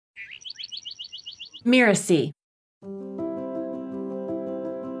Mira C.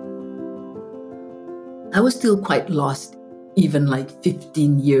 I was still quite lost, even like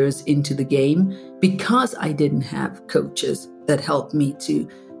 15 years into the game, because I didn't have coaches that helped me to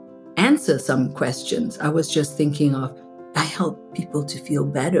answer some questions. I was just thinking of, I help people to feel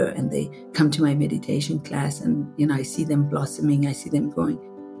better, and they come to my meditation class and, I see them blossoming, I see them growing.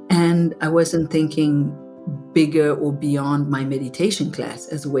 And I wasn't thinking bigger or beyond my meditation class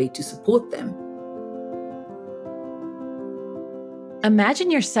as a way to support them. Imagine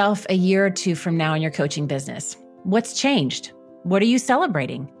yourself a year or two from now in your coaching business. What's changed? What are you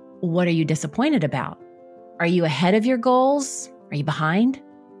celebrating? What are you disappointed about? Are you ahead of your goals? Are you behind?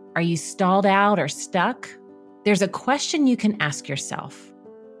 Are you stalled out or stuck? There's a question you can ask yourself.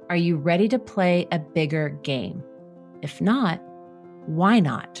 Are you ready to play a bigger game? If not, why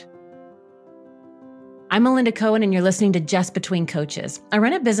not? I'm Melinda Cohen, and you're listening to Just Between Coaches. I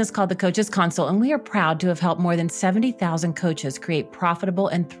run a business called The Coaches Console, and we are proud to have helped more than 70,000 coaches create profitable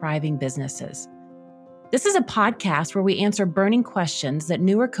and thriving businesses. This is a podcast where we answer burning questions that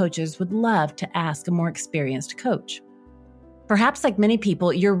newer coaches would love to ask a more experienced coach. Perhaps like many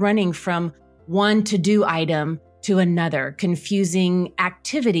people, you're running from one to-do item to another, confusing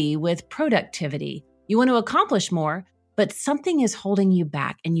activity with productivity. You want to accomplish more, but something is holding you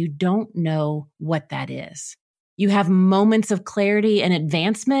back and you don't know what that is. You have moments of clarity and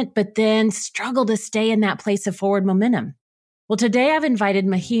advancement, but then struggle to stay in that place of forward momentum. Well, today I've invited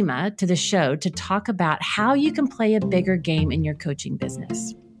Mahima to the show to talk about how you can play a bigger game in your coaching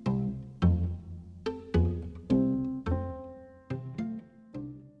business.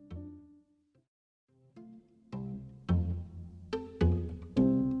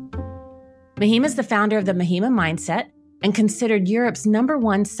 Mahima is the founder of the Mahima Mindset and considered Europe's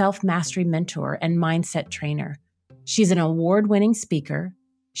 #1 self-mastery mentor and mindset trainer. She's an award-winning speaker.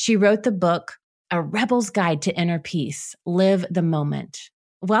 She wrote the book, A Rebel's Guide to Inner Peace, Live the Moment.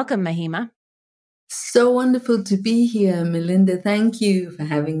 Welcome, Mahima. So wonderful to be here, Melinda. Thank you for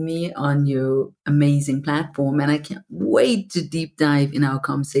having me on your amazing platform. And I can't wait to deep dive in our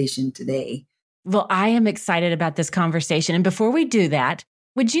conversation today. Well, I am excited about this conversation. And before we do that,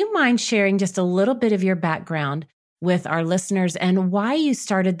 would you mind sharing just a little bit of your background with our listeners and why you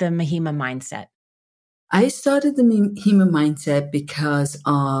started the Mahima Mindset? I started the Mahima Mindset because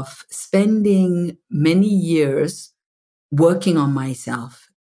of spending many years working on myself,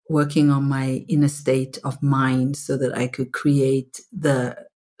 working on my inner state of mind so that I could create the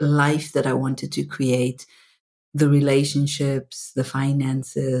life that I wanted to create, the relationships, the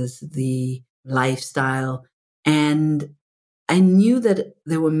finances, the lifestyle. And I knew that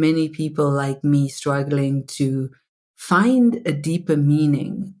there were many people like me struggling to find a deeper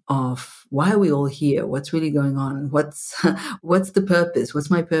meaning of why are we all here? What's really going on? What's the purpose?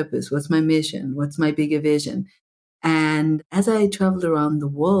 What's my purpose? What's my mission? What's my bigger vision? And as I traveled around the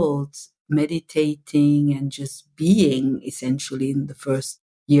world, meditating and just being essentially in the first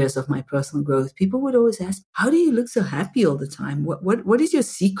years of my personal growth, people would always ask, how do you look so happy all the time? What is your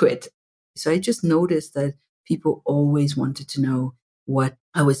secret? So I just noticed that people always wanted to know what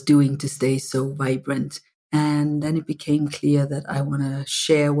I was doing to stay so vibrant. And then it became clear that I want to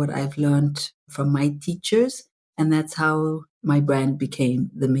share what I've learned from my teachers. And that's how my brand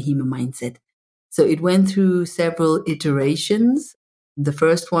became the Mahima Mindset. So it went through several iterations. The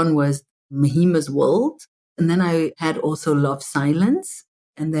first one was Mahima's World. And then I had also Love Silence.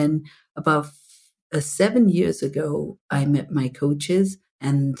 And then about 7 years ago, I met my coaches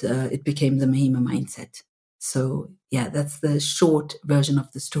and it became the Mahima Mindset. So yeah, that's the short version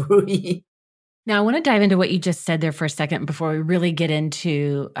of the story. Now, I want to dive into what you just said there for a second before we really get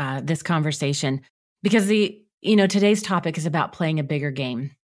into this conversation, because today's topic is about playing a bigger game.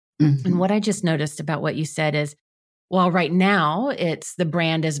 Mm-hmm. And what I just noticed about what you said is, well, right now it's the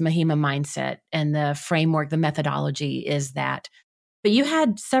brand is Mahima Mindset and the framework, the methodology is that. But you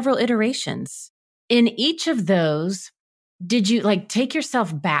had several iterations. In each of those, did you take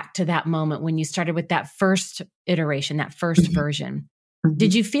yourself back to that moment when you started with that first iteration, that first mm-hmm. version? Mm-hmm.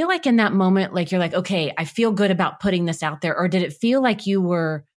 Did you feel like in that moment, you're like, okay, I feel good about putting this out there? Or did it feel like you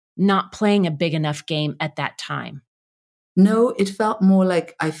were not playing a big enough game at that time? No, it felt more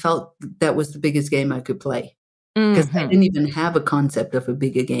like I felt that was the biggest game I could play. Because mm-hmm. I didn't even have a concept of a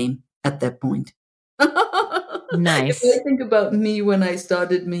bigger game at that point. Nice. If I think about me when I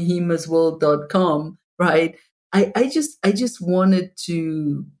started mahimasworld.com, right? I just wanted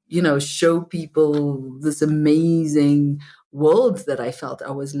to, show people this amazing world that I felt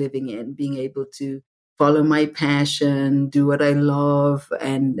I was living in, being able to follow my passion, do what I love,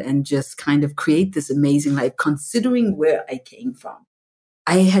 and just kind of create this amazing life, considering where I came from.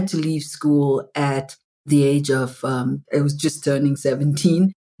 I had to leave school at the age of, I was just turning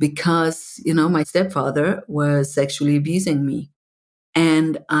 17 because, my stepfather was sexually abusing me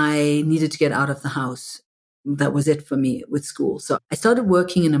and I needed to get out of the house. That was it for me with school. So I started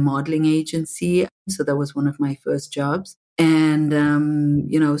working in a modeling agency. So that was one of my first jobs. And,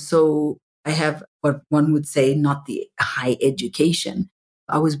 so I have what one would say not the high education.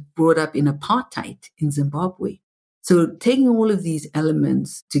 I was brought up in apartheid in Zimbabwe. So taking all of these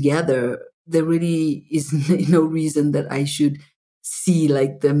elements together, there really is no reason that I should see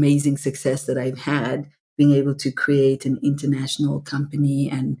like the amazing success that I've had being able to create an international company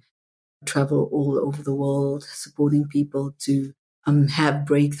and travel all over the world, supporting people to have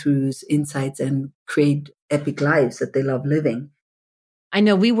breakthroughs, insights, and create epic lives that they love living. I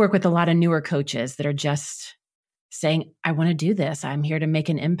know we work with a lot of newer coaches that are just saying, I want to do this. I'm here to make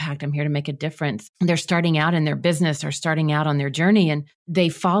an impact. I'm here to make a difference. They're starting out in their business or starting out on their journey, and they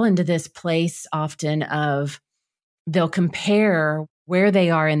fall into this place often of they'll compare where they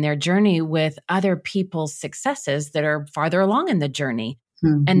are in their journey with other people's successes that are farther along in the journey.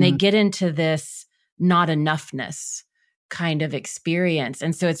 Mm-hmm. And they get into this not enoughness kind of experience.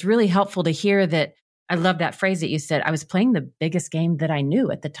 And so it's really helpful to hear that. I love that phrase that you said, I was playing the biggest game that I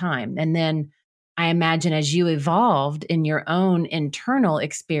knew at the time. And then I imagine as you evolved in your own internal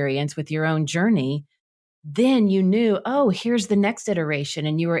experience with your own journey, then you knew, oh, here's the next iteration.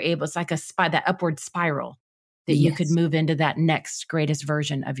 And you were able, it's like that upward spiral that you could move into that next greatest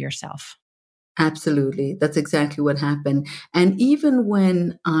version of yourself. Absolutely. That's exactly what happened. And even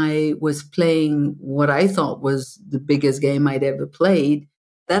when I was playing what I thought was the biggest game I'd ever played,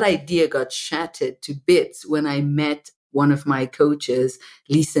 that idea got shattered to bits when I met one of my coaches,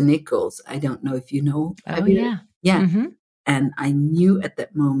 Lisa Nichols. I don't know if you know. Oh, yeah. Yeah. Mm-hmm. And I knew at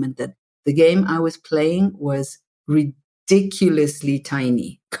that moment that the game I was playing was ridiculously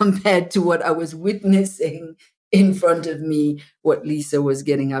tiny compared to what I was witnessing in front of me, what Lisa was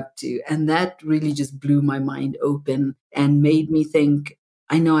getting up to. And that really just blew my mind open and made me think,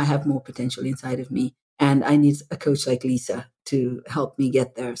 I know I have more potential inside of me. And I need a coach like Lisa to help me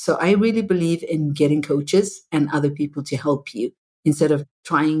get there. So I really believe in getting coaches and other people to help you instead of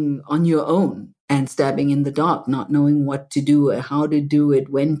trying on your own and stabbing in the dark, not knowing what to do, how to do it,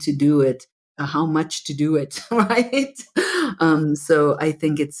 when to do it, how much to do it, right? So I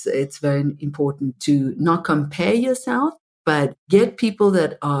think it's very important to not compare yourself, but get people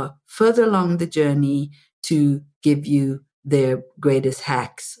that are further along the journey to give you their greatest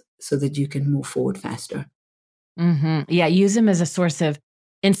hacks so that you can move forward faster. Mm-hmm. Yeah, use them as a source of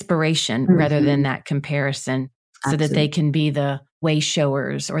inspiration rather than that comparison, so that they can be the way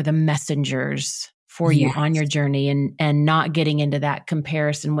showers or the messengers for you on your journey, and not getting into that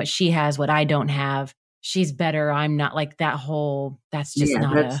comparison. What she has, what I don't have. She's better. I'm not, like that whole, that's just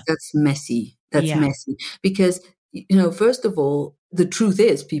that's messy. That's messy because, first of all, the truth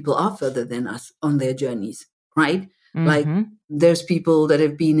is people are further than us on their journeys, right? Mm-hmm. Like there's people that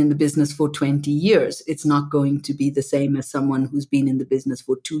have been in the business for 20 years. It's not going to be the same as someone who's been in the business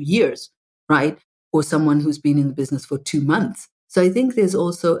for 2 years, right? Or someone who's been in the business for 2 months. So I think there's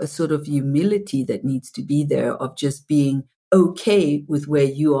also a sort of humility that needs to be there of just being okay with where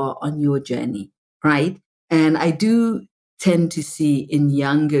you are on your journey, right? And I do tend to see in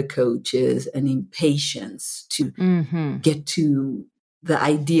younger coaches an impatience to get to the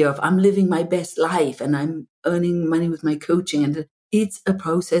idea of I'm living my best life and I'm earning money with my coaching. And it's a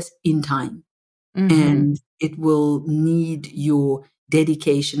process in time. And it will need your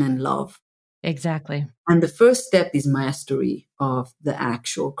dedication and love. Exactly. And the first step is mastery of the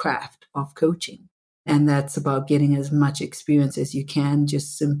actual craft of coaching. And that's about getting as much experience as you can,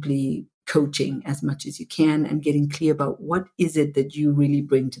 just simply coaching as much as you can and getting clear about what is it that you really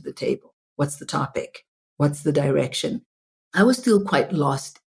bring to the table. What's the topic? What's the direction? I was still quite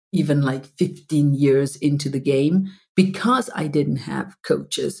lost, even like 15 years into the game, because I didn't have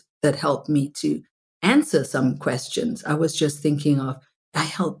coaches that helped me to answer some questions. I was just thinking of, I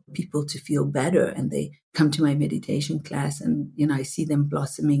help people to feel better, and they come to my meditation class and, I see them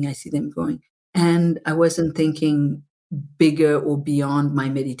blossoming, I see them growing. And I wasn't thinking bigger or beyond my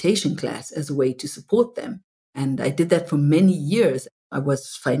meditation class as a way to support them. And I did that for many years. I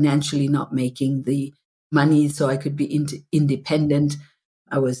was financially not making the money so I could be independent.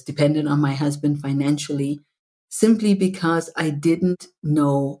 I was dependent on my husband financially simply because I didn't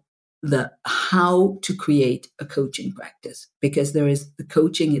know how to create a coaching practice, because there is the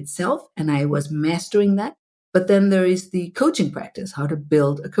coaching itself and I was mastering that. But then there is the coaching practice, how to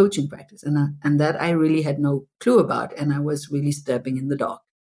build a coaching practice. And that I really had no clue about. And I was really stabbing in the dark.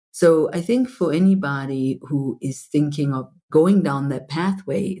 So I think for anybody who is thinking of going down that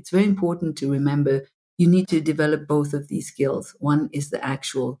pathway, it's very important to remember you need to develop both of these skills. One is the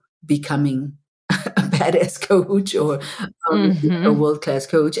actual becoming a badass coach or a world-class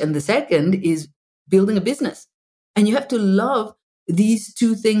coach. And the second is building a business. And you have to love these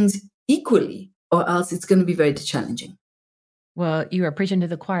two things equally, or else it's going to be very challenging. Well, you are preaching to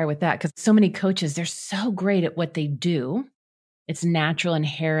the choir with that, because so many coaches, they're so great at what they do. It's natural,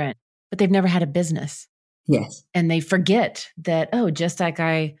 inherent, but they've never had a business. Yes. And they forget that, oh, just like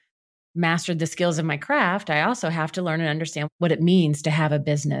I mastered the skills of my craft, I also have to learn and understand what it means to have a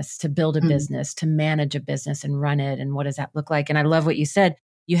business, to build a business, to manage a business and run it. And what does that look like? And I love what you said.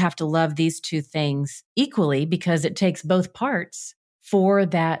 You have to love these two things equally, because it takes both parts for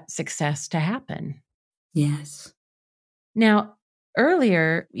that success to happen. Yes. Now,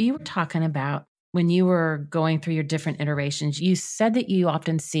 earlier, you were talking about when you were going through your different iterations, you said that you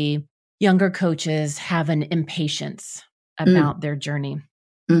often see younger coaches have an impatience about their journey.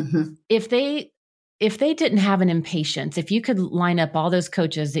 Mm-hmm. If they didn't have an impatience, if you could line up all those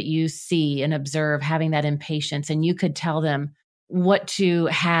coaches that you see and observe having that impatience, and you could tell them what to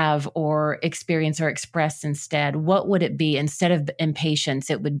have or experience or express instead, what would it be? Instead of impatience,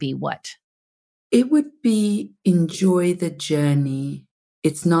 it would be what? It would be enjoy the journey.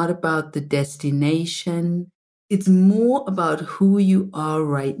 It's not about the destination. It's more about who you are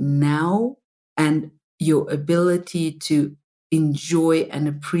right now and your ability to enjoy and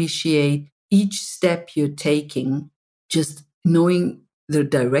appreciate each step you're taking. Just knowing the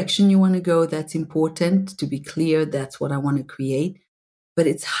direction you want to go, that's important. To be clear, that's what I want to create. But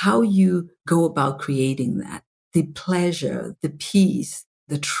it's how you go about creating that. The pleasure, the peace,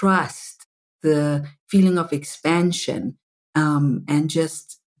 the trust, the feeling of expansion, and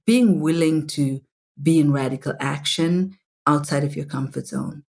just being willing to be in radical action outside of your comfort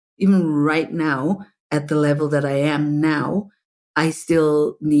zone. Even right now, at the level that I am now, I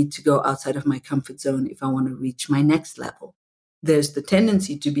still need to go outside of my comfort zone if I want to reach my next level. There's the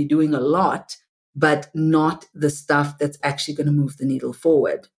tendency to be doing a lot, but not the stuff that's actually going to move the needle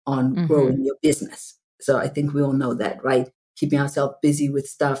forward on growing your business. So I think we all know that, right? Keeping ourselves busy with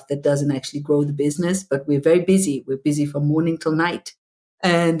stuff that doesn't actually grow the business, but we're very busy. We're busy from morning till night.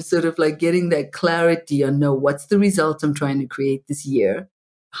 And sort of like getting that clarity on, no, what's the result I'm trying to create this year?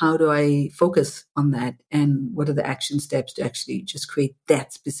 How do I focus on that? And what are the action steps to actually just create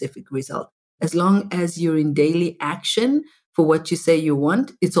that specific result? As long as you're in daily action for what you say you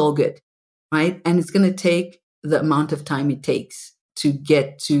want, it's all good, right? And it's going to take the amount of time it takes to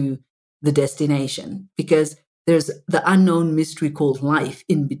get to the destination, because there's the unknown mystery called life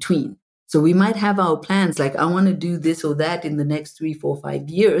in between. So we might have our plans like, I want to do this or that in the next 3, 4, 5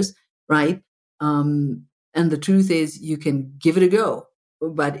 years, right? And the truth is you can give it a go,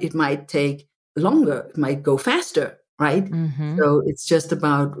 but it might take longer. It might go faster, right? So it's just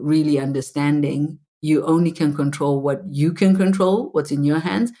about really understanding you only can control what you can control, what's in your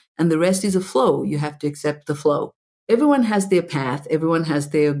hands, and the rest is a flow. You have to accept the flow. Everyone has their path. Everyone has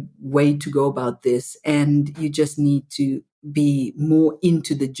their way to go about this. And you just need to be more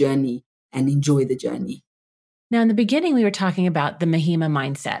into the journey and enjoy the journey. Now, in the beginning, we were talking about the Mahima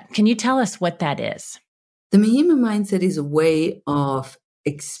mindset. Can you tell us what that is? The Mahima mindset is a way of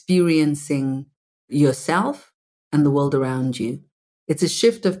experiencing yourself and the world around you. It's a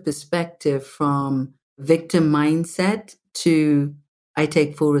shift of perspective from victim mindset to I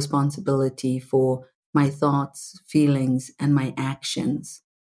take full responsibility for my thoughts, feelings, and my actions.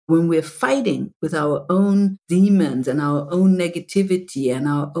 When we're fighting with our own demons and our own negativity and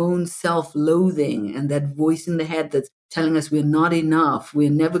our own self-loathing and that voice in the head that's telling us we're not enough, we're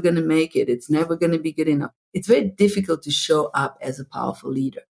never going to make it, it's never going to be good enough, it's very difficult to show up as a powerful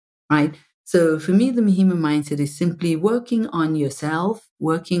leader, right? So for me, the Mahima mindset is simply working on yourself,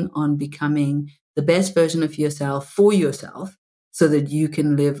 working on becoming the best version of yourself for yourself so that you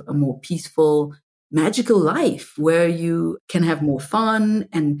can live a more peaceful, magical life where you can have more fun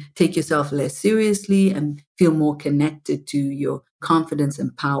and take yourself less seriously and feel more connected to your confidence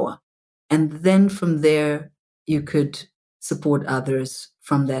and power. And then from there, you could support others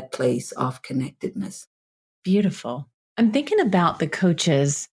from that place of connectedness. Beautiful. I'm thinking about the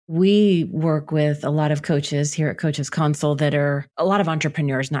coaches. We work with a lot of coaches here at Coaches Console that are a lot of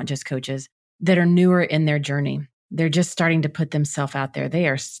entrepreneurs, not just coaches, that are newer in their journey. They're just starting to put themselves out there. They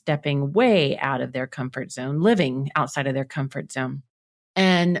are stepping way out of their comfort zone, living outside of their comfort zone.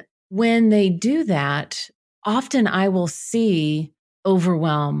 And when they do that, often I will see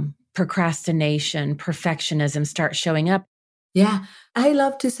overwhelm, procrastination, perfectionism start showing up. Yeah, I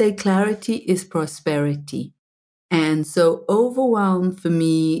love to say clarity is prosperity. And so overwhelm for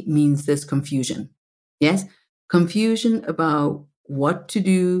me means there's confusion. Yes, Confusion about what to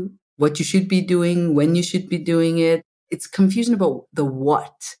do, what you should be doing, when you should be doing it. It's confusion about the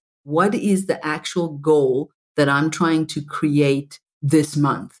what. What is the actual goal that I'm trying to create this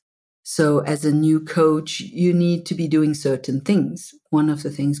month? So as a new coach, you need to be doing certain things. One of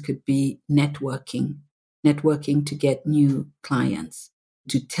the things could be networking to get new clients,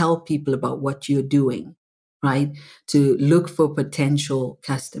 to tell people about what you're doing, right? To look for potential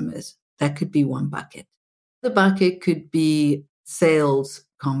customers. That could be one bucket. The bucket could be sales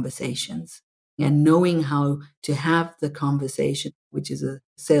conversations and knowing how to have the conversation, which is a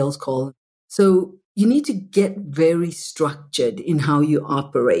sales call. So you need to get very structured in how you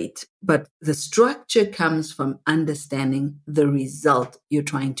operate. But the structure comes from understanding the result you're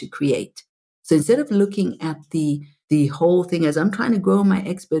trying to create. So instead of looking at the whole thing as I'm trying to grow my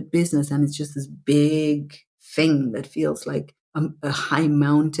expert business and it's just this big thing that feels like a high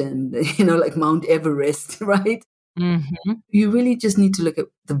mountain, like Mount Everest, right? Mm-hmm. You really just need to look at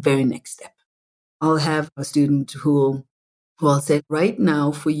the very next step. I'll have a student who I'll say, right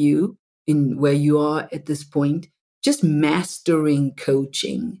now for you, in where you are at this point, just mastering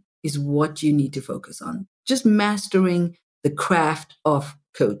coaching is what you need to focus on. Just mastering the craft of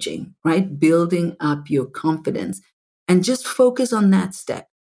coaching, right? Building up your confidence and just focus on that step.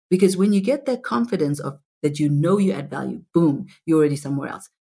 Because when you get that confidence of that you add value, boom, you're already somewhere else.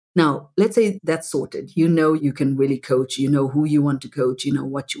 Now, let's say that's sorted. You know you can really coach. You know who you want to coach. You know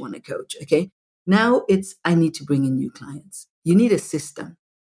what you want to coach. Okay. Now I need to bring in new clients. You need a system.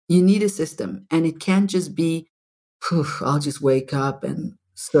 You need a system. And it can't just be, I'll just wake up and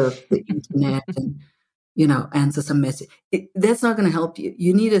surf the internet and, answer some message. That's not going to help you.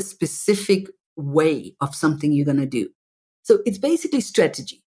 You need a specific way of something you're going to do. So it's basically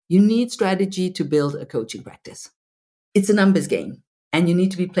strategy. You need strategy to build a coaching practice. It's a numbers game and you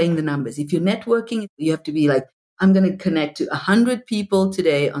need to be playing the numbers. If you're networking, you have to be like, I'm going to connect to 100 people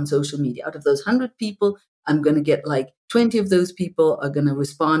today on social media. Out of those 100 people, I'm going to get like 20 of those people are going to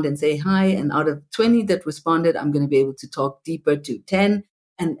respond and say hi. And out of 20 that responded, I'm going to be able to talk deeper to 10.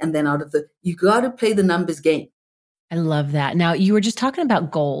 And then you got to play the numbers game. I love that. Now, you were just talking about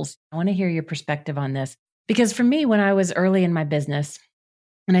goals. I want to hear your perspective on this. Because for me, when I was early in my business,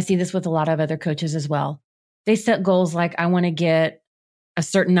 and I see this with a lot of other coaches as well, they set goals like, I want to get a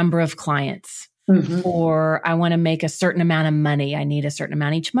certain number of clients, or I want to make a certain amount of money. I need a certain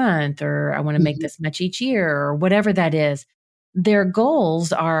amount each month, or I want to make this much each year, or whatever that is. Their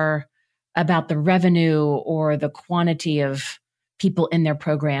goals are about the revenue or the quantity of people in their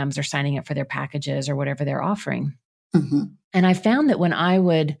programs or signing up for their packages or whatever they're offering. And I found that when I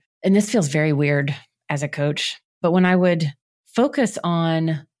would, and this feels very weird as a coach, but when I would focus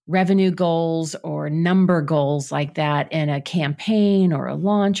on revenue goals or number goals like that in a campaign or a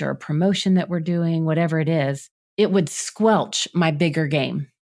launch or a promotion that we're doing, whatever it is, it would squelch my bigger game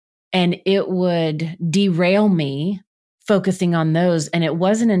and it would derail me focusing on those. And it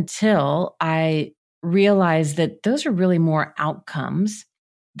wasn't until I realized that those are really more outcomes.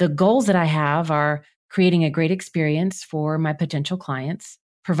 The goals that I have are creating a great experience for my potential clients,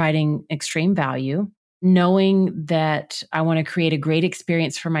 providing extreme value, knowing that I want to create a great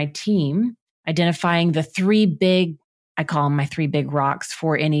experience for my team, identifying the I call them my 3 big rocks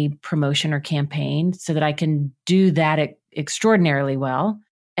for any promotion or campaign so that I can do that extraordinarily well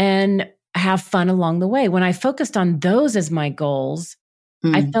and have fun along the way. When I focused on those as my goals,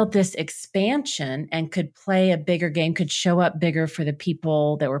 I felt this expansion and could play a bigger game, could show up bigger for the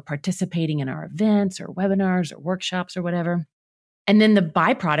people that were participating in our events or webinars or workshops or whatever. And then the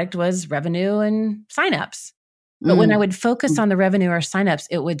byproduct was revenue and signups. But when I would focus on the revenue or signups,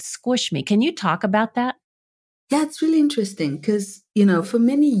 it would squish me. Can you talk about that? Yeah, it's really interesting because, for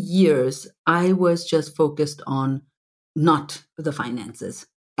many years, I was just focused on not the finances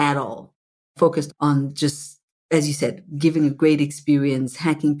at all, focused on just, as you said, giving a great experience,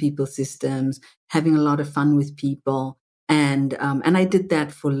 hacking people's systems, having a lot of fun with people. And I did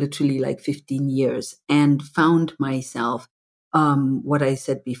that for literally like 15 years and found myself, what I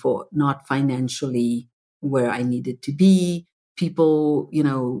said before, not financially where I needed to be. People,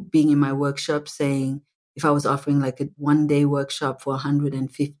 being in my workshop saying, if I was offering like a 1-day workshop for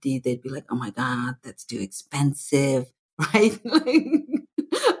 150, they'd be like, oh my God, that's too expensive, right?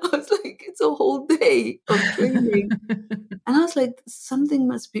 I was like, it's a whole day of training. And I was like,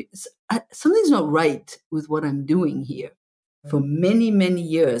 something's not right with what I'm doing here. For many, many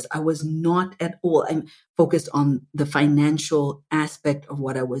years, I was not at all. I'm focused on the financial aspect of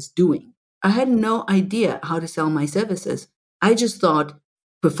what I was doing. I had no idea how to sell my services. I just thought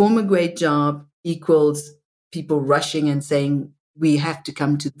perform a great job equals people rushing and saying, we have to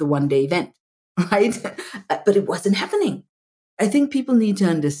come to the 1-day event, right? But it wasn't happening. I think people need to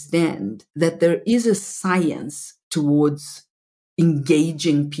understand that there is a science towards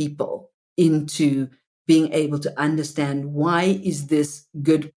engaging people into being able to understand, why is this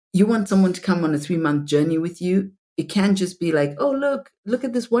good? You want someone to come on a 3-month journey with you. It can't just be like, oh, look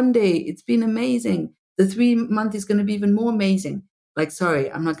at this one day. It's been amazing. The 3-month is going to be even more amazing. Like,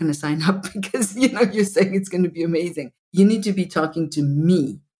 sorry, I'm not going to sign up because, you're saying it's going to be amazing. You need to be talking to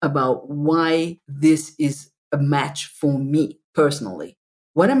me about why this is a match for me personally.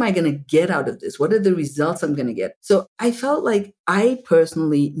 What am I going to get out of this? What are the results I'm going to get? So I felt like I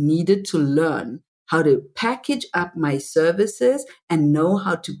personally needed to learn how to package up my services and know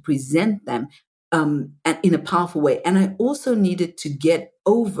how to present them and in a powerful way. And I also needed to get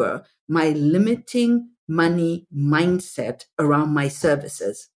over my limiting money mindset around my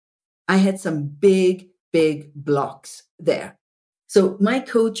services. I had some big blocks there. So my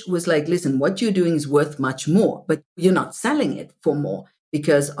coach was like, listen, what you're doing is worth much more, but you're not selling it for more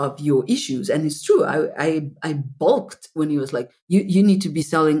because of your issues. And it's true. I balked when he was like, you need to be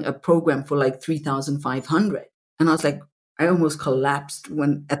selling a program for like 3,500. And I was like, I almost collapsed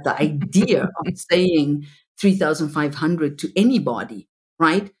when at the idea of saying 3,500 to anybody,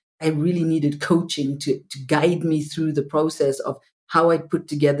 right? I really needed coaching to guide me through the process of how I put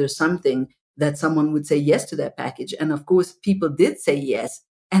together something that someone would say yes to that package. And of course, people did say yes.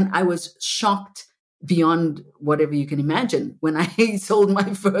 And I was shocked beyond whatever you can imagine when I sold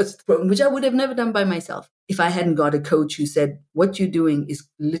my first program, which I would have never done by myself if I hadn't got a coach who said, what you're doing is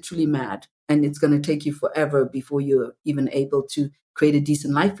literally mad and it's going to take you forever before you're even able to create a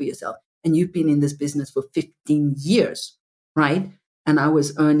decent life for yourself. And you've been in this business for 15 years, right? And I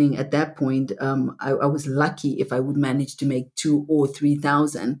was earning at that point, I was lucky if I would manage to make 2,000 or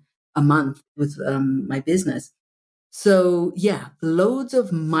 3,000 a month with my business. So yeah, loads of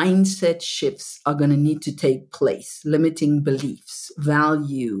mindset shifts are going to need to take place, limiting beliefs,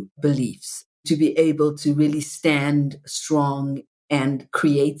 value beliefs, to be able to really stand strong and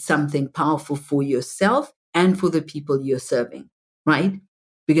create something powerful for yourself and for the people you're serving, right?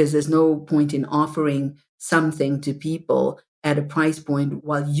 Because there's no point in offering something to people at a price point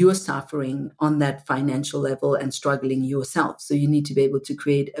while you're suffering on that financial level and struggling yourself. So you need to be able to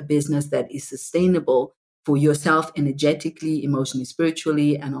create a business that is sustainable for yourself energetically, emotionally,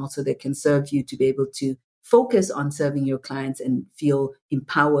 spiritually, and also that can serve you to be able to focus on serving your clients and feel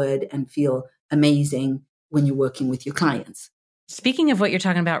empowered and feel amazing when you're working with your clients. Speaking of what you're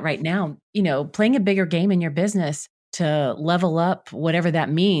talking about right now, playing a bigger game in your business to level up, whatever that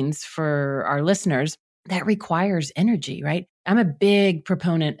means for our listeners, that requires energy, right? I'm a big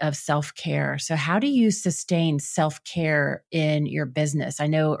proponent of self-care. So how do you sustain self-care in your business? I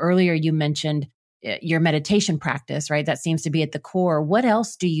know earlier you mentioned your meditation practice, right? That seems to be at the core. What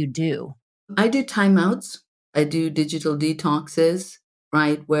else do you do? I do timeouts. I do digital detoxes,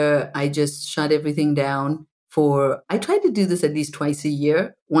 right? Where I just shut everything down I try to do this at least twice a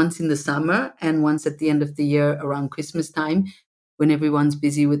year, once in the summer and once at the end of the year around Christmas time, when everyone's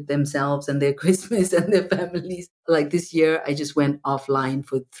busy with themselves and their Christmas and their families. Like this year, I just went offline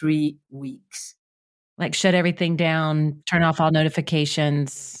for 3 weeks. Like shut everything down, turn off all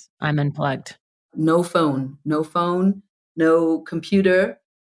notifications. I'm unplugged. No phone, no computer,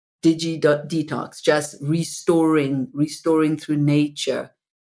 detox, just restoring through nature,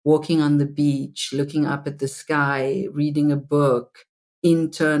 walking on the beach, looking up at the sky, reading a book,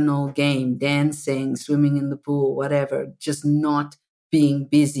 internal game, dancing, swimming in the pool, whatever, just not being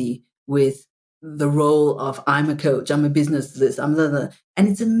busy with the role of I'm a coach, I'm a business this, I'm the. And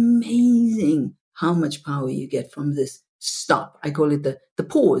it's amazing how much power you get from this stop. I call it the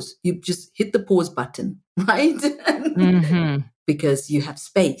pause. You just hit the pause button, right? Mm-hmm. Because you have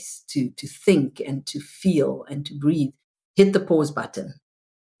space to think and to feel and to breathe. Hit the pause button.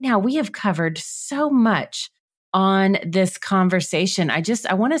 Now, we have covered so much on this conversation.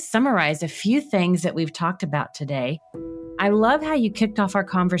 I want to summarize a few things that we've talked about today. I love how you kicked off our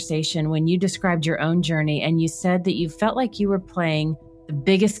conversation when you described your own journey and you said that you felt like you were playing the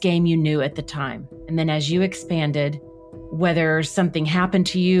biggest game you knew at the time. And then as you expanded, whether something happened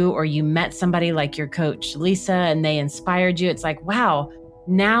to you or you met somebody like your coach, Lisa, and they inspired you, it's like, wow,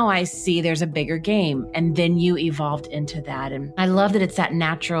 now I see there's a bigger game. And then you evolved into that. And I love that it's that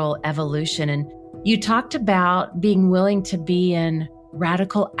natural evolution. And you talked about being willing to be in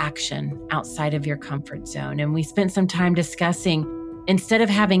radical action outside of your comfort zone. And we spent some time discussing, instead of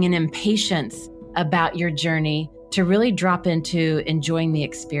having an impatience about your journey, to really drop into enjoying the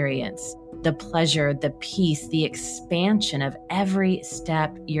experience, the pleasure, the peace, the expansion of every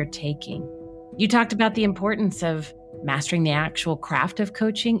step you're taking. You talked about the importance of mastering the actual craft of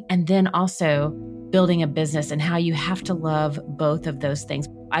coaching, and then also building a business and how you have to love both of those things.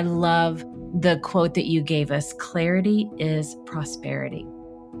 I love the quote that you gave us, clarity is prosperity.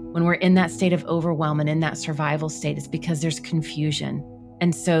 When we're in that state of overwhelm and in that survival state, it's because there's confusion.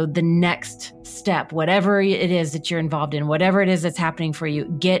 And so the next step, whatever it is that you're involved in, whatever it is that's happening for you,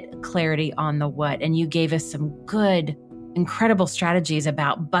 get clarity on the what. And you gave us some good, incredible strategies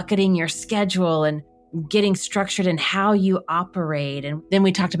about bucketing your schedule and getting structured in how you operate. And then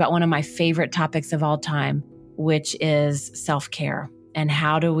we talked about one of my favorite topics of all time, which is self-care. And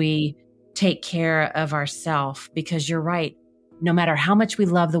how do we take care of ourselves? Because you're right. No matter how much we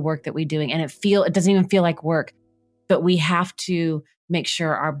love the work that we're doing, and it doesn't even feel like work, but we have to make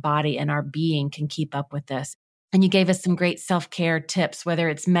sure our body and our being can keep up with this. And you gave us some great self-care tips, whether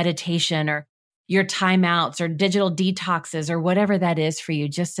it's meditation or your timeouts or digital detoxes or whatever that is for you,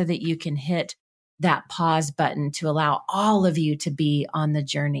 just so that you can hit that pause button to allow all of you to be on the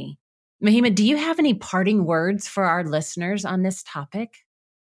journey. Mahima, do you have any parting words for our listeners on this topic?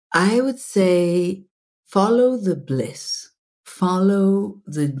 I would say follow the bliss, follow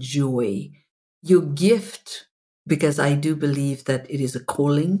the joy, your gift, because I do believe that it is a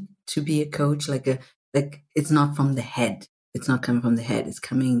calling to be a coach, like it's not from the head. It's not coming from the head. It's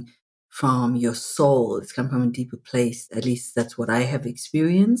coming from your soul. It's coming from a deeper place. At least that's what I have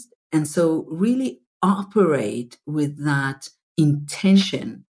experienced. And so really operate with that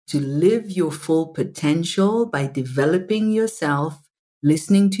intention to live your full potential by developing yourself,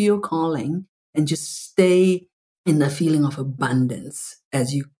 listening to your calling, and just stay in the feeling of abundance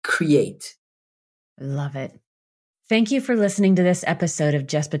as you create. Love it. Thank you for listening to this episode of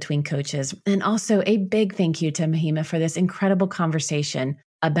Just Between Coaches. And also a big thank you to Mahima for this incredible conversation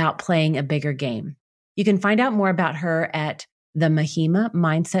about playing a bigger game. You can find out more about her at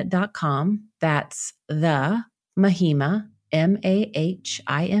themahimamindset.com. That's the Mahima,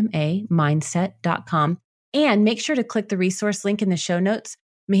 Mahima, mindset.com. And make sure to click the resource link in the show notes.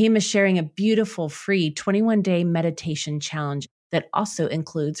 Mahima is sharing a beautiful free 21-day meditation challenge that also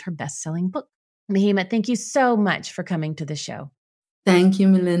includes her best-selling book. Mahima, thank you so much for coming to the show. Thank you,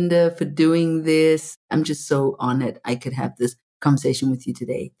 Melinda, for doing this. I'm just so honored I could have this conversation with you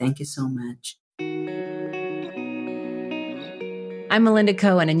today. Thank you so much. I'm Melinda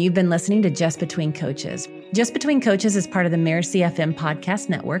Cohen, and you've been listening to Just Between Coaches. Just Between Coaches is part of the Miracy FM podcast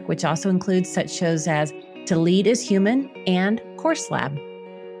network, which also includes such shows as To Lead is Human and Course Lab.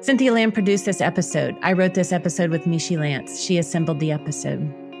 Cynthia Lamb produced this episode. I wrote this episode with Mishi Lance. She assembled the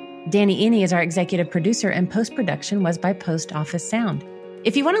episode. Danny Eni is our executive producer, and post-production was by Post Office Sound.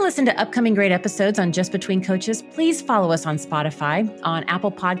 If you want to listen to upcoming great episodes on Just Between Coaches, please follow us on Spotify, on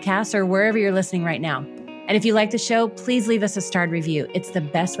Apple Podcasts, or wherever you're listening right now. And if you like the show, please leave us a starred review. It's the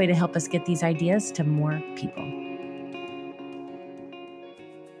best way to help us get these ideas to more people.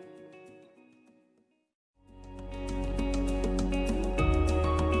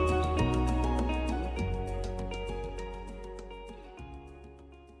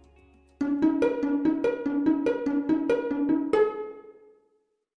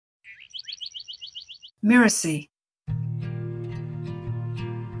 Miracy.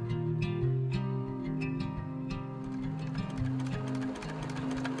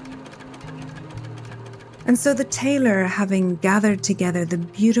 And so the tailor, having gathered together the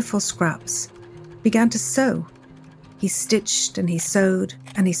beautiful scraps, began to sew. He stitched and he sewed,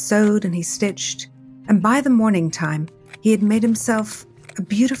 and he sewed and he stitched, and by the morning time he had made himself a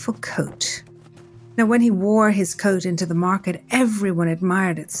beautiful coat. Now when he wore his coat into the market, everyone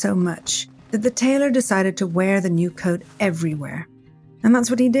admired it so much that the tailor decided to wear the new coat everywhere. And that's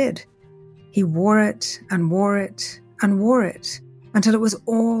what he did. He wore it and wore it and wore it until it was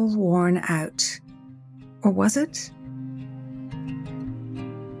all worn out. Or was it?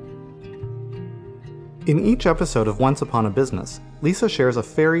 In each episode of Once Upon a Business, Lisa shares a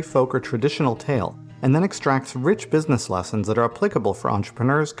fairy, folk, or traditional tale, and then extracts rich business lessons that are applicable for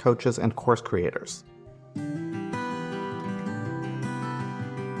entrepreneurs, coaches, and course creators.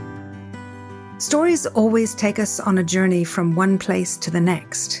 Stories always take us on a journey from one place to the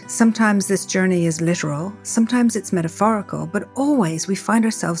next. Sometimes this journey is literal, sometimes it's metaphorical, but always we find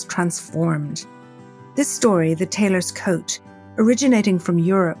ourselves transformed. This story, The Tailor's Coat, originating from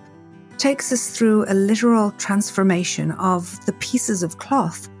Europe, takes us through a literal transformation of the pieces of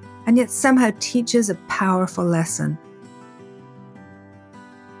cloth, and yet somehow teaches a powerful lesson.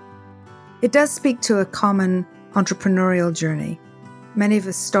 It does speak to a common entrepreneurial journey. Many of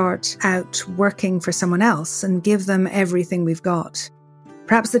us start out working for someone else and give them everything we've got.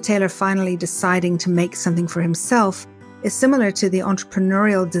 Perhaps the tailor finally deciding to make something for himself is similar to the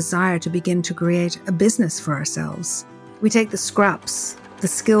entrepreneurial desire to begin to create a business for ourselves. We take the scraps, the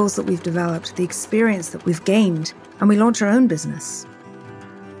skills that we've developed, the experience that we've gained, and we launch our own business.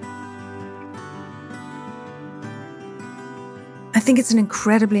 I think it's an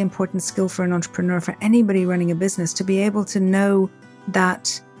incredibly important skill for an entrepreneur, for anybody running a business, to be able to know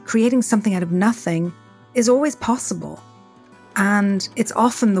that creating something out of nothing is always possible. And it's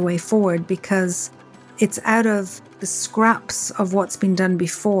often the way forward because it's out of the scraps of what's been done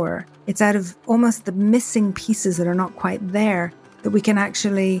before. It's out of almost the missing pieces that are not quite there that we can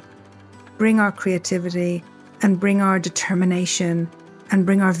actually bring our creativity and bring our determination and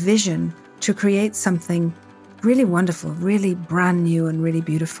bring our vision to create something really wonderful, really brand new and really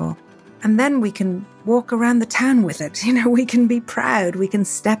beautiful. And then we can walk around the town with it. We can be proud, we can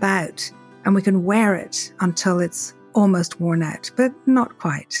step out and we can wear it until it's almost worn out, but not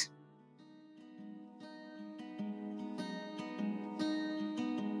quite.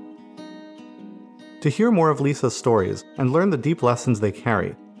 To hear more of Lisa's stories and learn the deep lessons they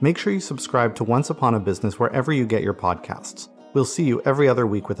carry, make sure you subscribe to Once Upon a Business wherever you get your podcasts. We'll see you every other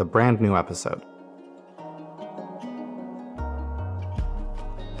week with a brand new episode.